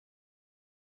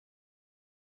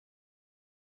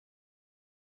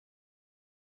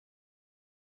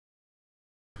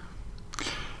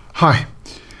Hi.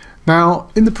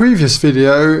 Now, in the previous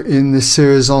video in this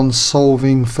series on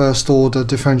solving first order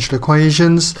differential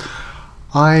equations,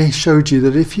 I showed you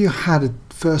that if you had a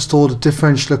first order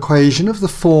differential equation of the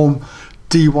form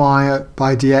dy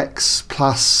by dx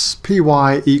plus py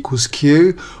equals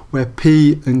q, where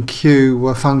p and q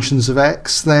were functions of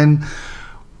x, then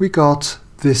we got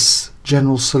this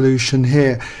general solution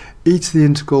here. E to the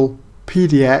integral p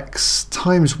dx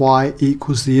times y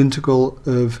equals the integral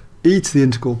of e to the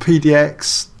integral p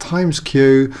dx times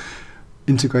q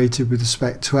integrated with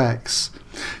respect to x.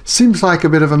 Seems like a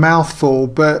bit of a mouthful,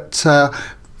 but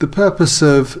the purpose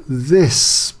of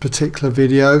this particular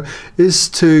video is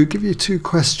to give you two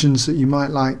questions that you might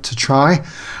like to try,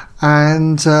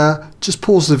 and just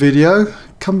pause the video,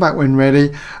 come back when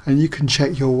ready, and you can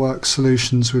check your work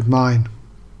solutions with mine.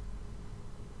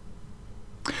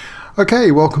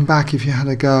 Okay, welcome back if you had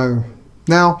a go.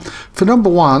 Now, for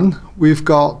number one, we've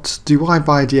got dy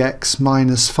by dx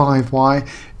minus 5y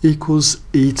equals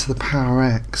e to the power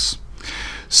x.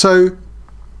 So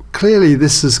clearly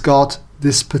this has got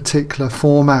this particular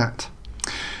format.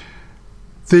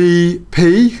 The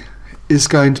p is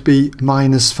going to be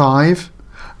minus 5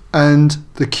 and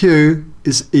the q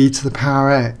is e to the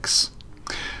power x.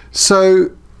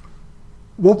 So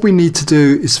what we need to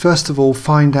do is first of all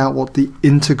find out what the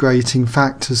integrating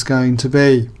factor is going to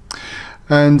be.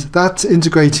 And that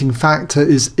integrating factor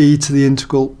is e to the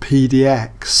integral p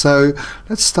dx. So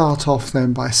let's start off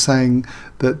then by saying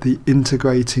that the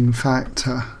integrating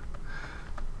factor,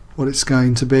 what it's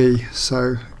going to be.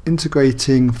 So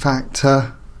integrating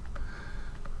factor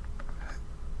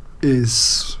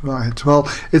is, right,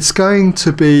 well, it's going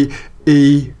to be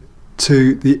e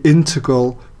to the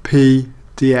integral p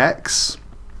dx.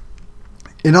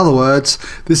 In other words,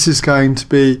 this is going to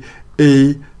be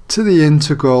e to the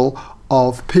integral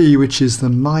of p, which is the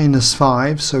minus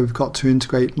 5, so we've got to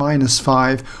integrate minus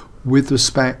 5 with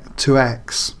respect to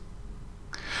x.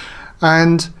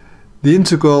 And the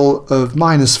integral of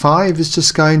minus 5 is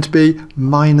just going to be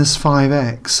minus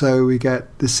 5x, so we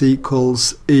get this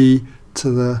equals e to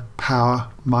the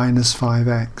power minus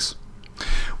 5x.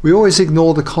 We always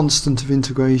ignore the constant of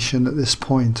integration at this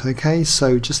point, okay?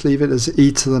 So just leave it as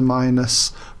e to the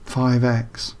minus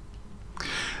 5x.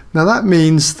 Now that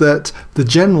means that the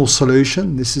general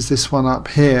solution, this is this one up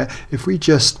here, if we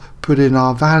just put in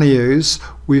our values,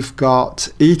 we've got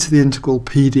e to the integral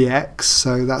p dx,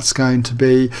 so that's going to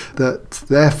be that,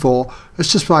 therefore,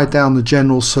 let's just write down the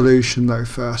general solution though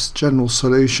first. General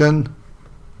solution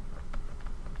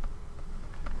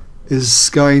is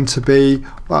going to be,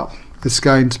 well, it's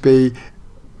going to be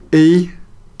e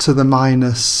to the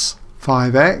minus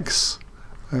 5x,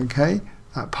 okay,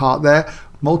 that part there,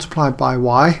 multiplied by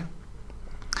y,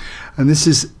 and this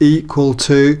is equal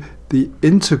to the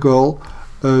integral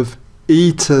of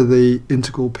e to the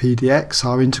integral p dx,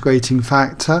 our integrating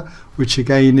factor, which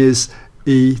again is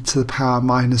e to the power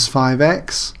minus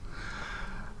 5x,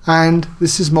 and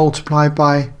this is multiplied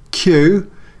by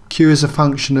q. Q is a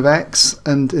function of x,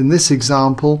 and in this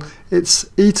example it's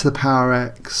e to the power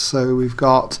x, so we've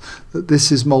got that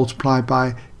this is multiplied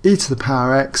by e to the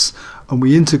power x, and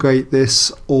we integrate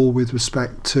this all with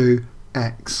respect to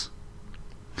x.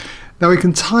 Now we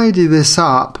can tidy this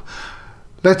up.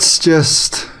 Let's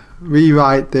just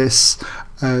rewrite this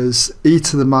as e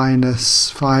to the minus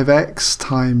 5x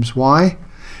times y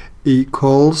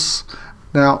equals,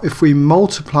 now if we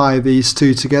multiply these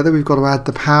two together we've got to add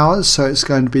the powers, so it's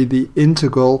going to be the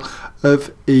integral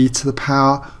of e to the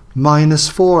power minus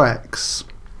 4x,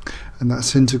 and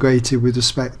that's integrated with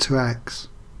respect to x.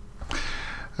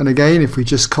 And again, if we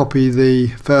just copy the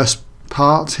first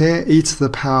part here, e to the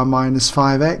power minus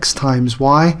 5x times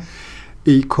y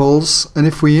equals, and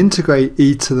if we integrate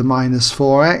e to the minus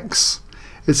 4x,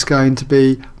 it's going to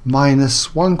be minus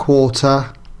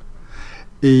 1/4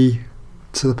 e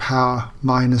to the power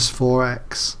minus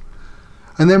 4x.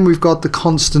 And then we've got the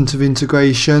constant of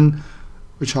integration,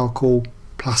 which I'll call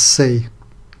plus c.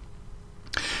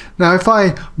 Now if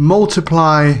I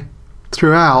multiply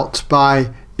throughout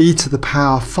by e to the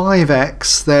power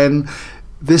 5x, then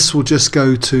this will just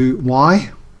go to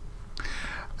y,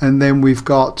 and then we've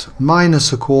got minus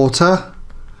 1/4,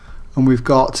 and we've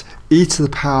got e to the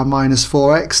power minus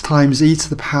 4x times e to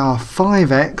the power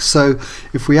 5x, so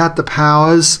if we add the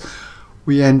powers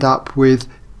we end up with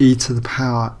e to the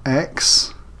power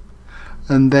x,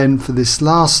 and then for this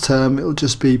last term it'll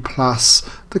just be plus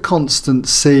the constant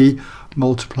c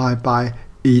multiplied by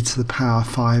e to the power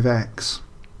 5x.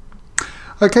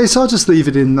 Okay, so I'll just leave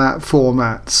it in that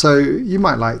format. So you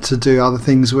might like to do other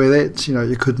things with it. You know,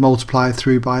 you could multiply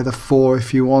through by the 4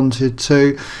 if you wanted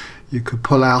to. You could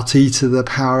pull out e to the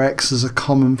power x as a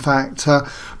common factor,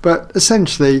 but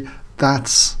essentially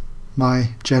that's my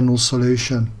general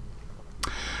solution.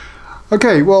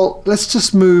 Okay, well, let's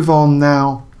just move on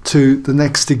now to the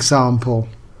next example.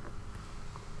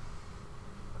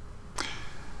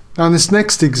 Now in this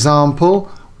next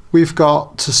example, we've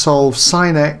got to solve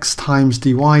sine x times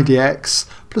dy dx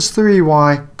plus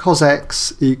 3y cos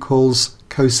x equals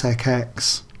cosec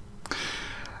x.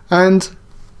 And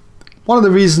one of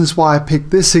the reasons why I picked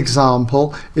this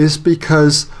example is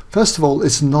because, first of all,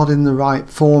 it's not in the right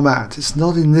format. It's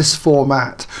not in this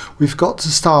format. We've got to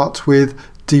start with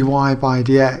dy by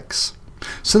dx.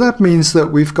 So that means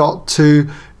that we've got to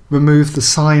remove the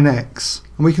sine x.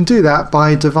 And we can do that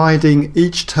by dividing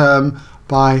each term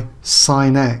by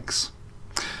sine x.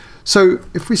 So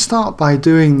if we start by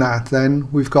doing that,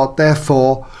 then we've got,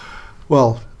 therefore,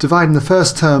 well, dividing the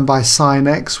first term by sine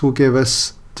x will give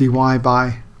us dy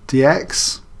by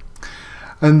dx.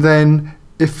 And then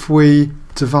if we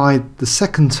divide the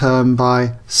second term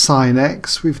by sine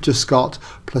x, we've just got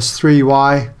plus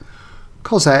 3y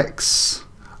cos x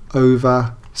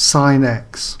over sine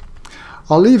x.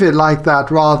 I'll leave it like that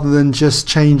rather than just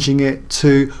changing it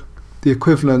to the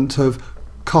equivalent of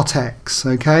cot x,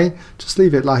 okay? Just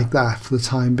leave it like that for the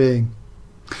time being.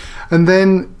 And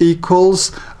then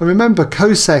equals, and remember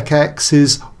cosec x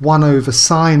is 1 over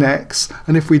sine x,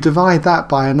 and if we divide that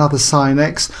by another sine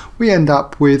x, we end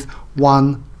up with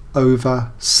 1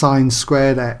 over sine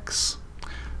squared x.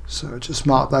 So just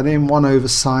mark that in, 1 over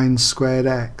sine squared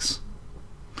x.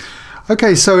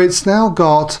 Okay, so it's now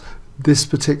got this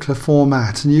particular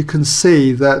format, and you can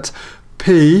see that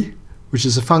p, which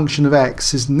is a function of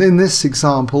x, is in this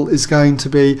example is going to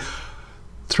be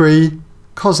 3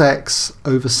 cos x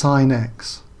over sine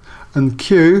x, and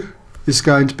q is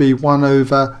going to be 1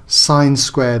 over sine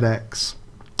squared x.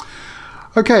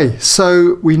 Okay,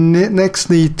 so we next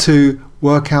need to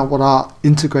work out what our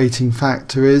integrating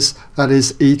factor is, that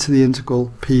is e to the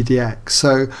integral p dx.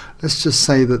 So let's just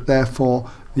say that therefore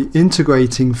the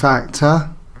integrating factor,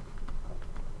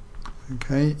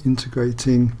 okay,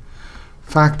 integrating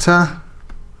factor,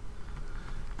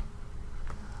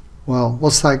 well,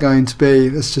 what's that going to be?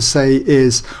 Let's just say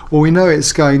is, well, we know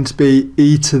it's going to be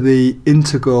e to the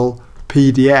integral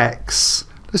p dx.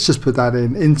 Let's just put that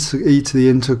in, e to the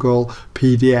integral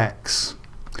p dx.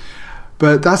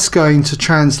 But that's going to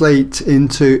translate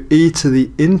into e to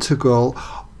the integral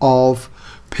of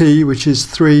p, which is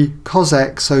 3 cos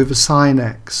x over sine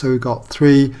x. So we've got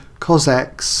 3 cos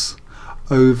x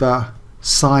over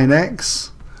sine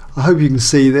x. I hope you can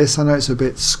see this. I know it's a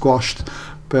bit squashed,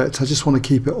 but I just want to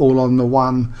keep it all on the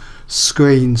one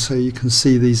screen so you can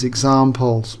see these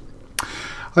examples.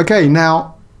 Okay,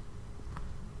 now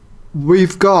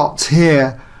we've got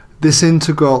here this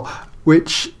integral,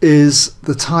 which is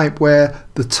the type where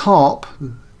the top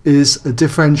is a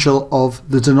differential of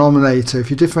the denominator. If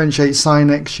you differentiate sine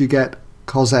x, you get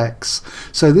cos x.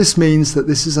 So this means that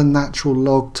this is a natural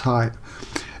log type.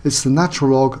 It's the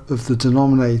natural log of the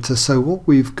denominator. So what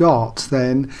we've got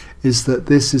then is that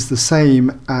this is the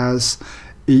same as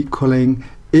equaling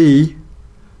e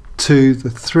to the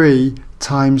 3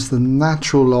 times the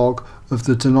natural log of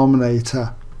the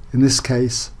denominator, in this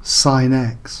case sine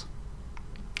x.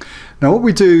 Now what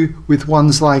we do with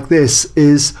ones like this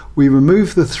is we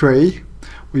remove the 3,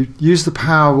 we use the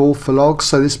power rule for logs,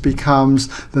 so this becomes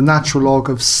the natural log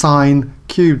of sine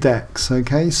cubed x.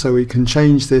 Okay, so we can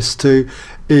change this to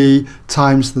e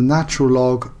times the natural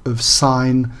log of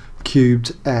sine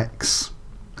cubed x.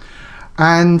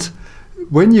 And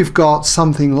when you've got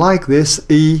something like this,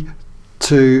 e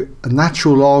to a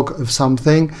natural log of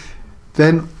something,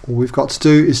 then all we've got to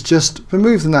do is just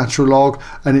remove the natural log,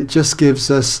 and it just gives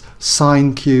us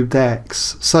sine cubed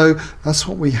x. So that's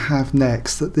what we have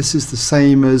next, that this is the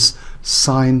same as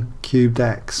sine cubed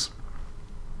x.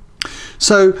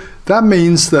 So that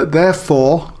means that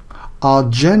therefore our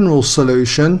general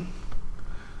solution,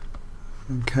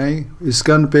 okay, is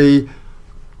going to be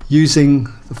using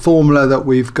the formula that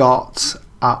we've got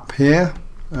up here,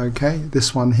 okay,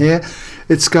 this one here.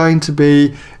 It's going to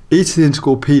be e to the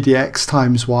integral p dx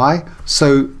times y,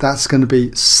 so that's going to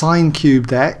be sine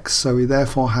cubed x, so we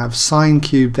therefore have sine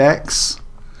cubed x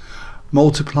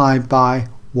multiplied by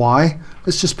y.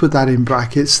 Let's just put that in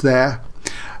brackets there,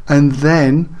 and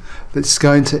then it's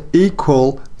going to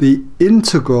equal the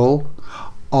integral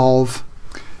of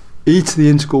e to the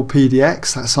integral p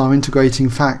dx, that's our integrating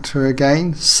factor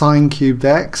again, sine cubed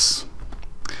x,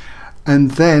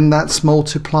 and then that's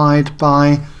multiplied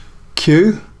by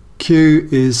q. Q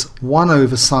is 1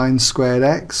 over sine squared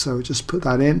x, so we just put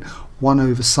that in, 1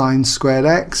 over sine squared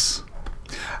x,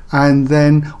 and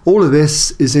then all of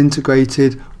this is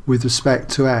integrated with respect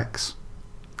to x.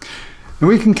 And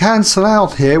we can cancel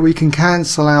out here, we can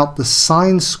cancel out the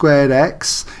sine squared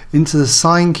x into the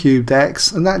sine cubed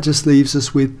x, and that just leaves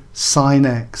us with sine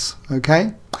x.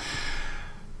 Okay?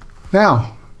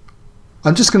 Now,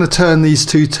 I'm just going to turn these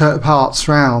two parts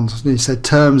round. You said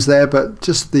terms there, but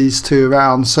just these two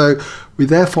around. So we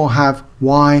therefore have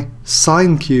y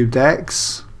sine cubed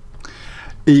x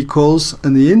equals,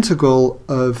 and the integral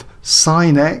of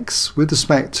sine x with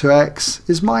respect to x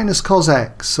is minus cos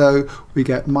x. So we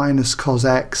get minus cos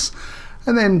x,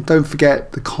 and then don't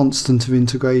forget the constant of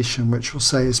integration, which we'll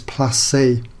say is plus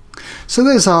c. So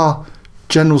there's our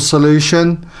general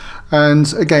solution,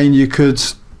 and again you could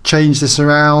change this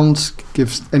around,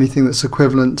 give anything that's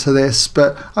equivalent to this,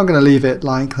 but I'm going to leave it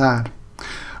like that.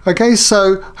 Okay,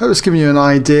 so I hope it's given you an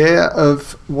idea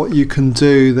of what you can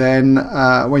do then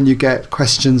when you get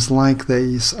questions like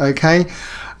these. Okay,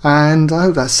 and I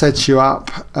hope that sets you up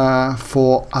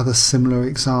for other similar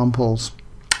examples.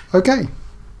 Okay.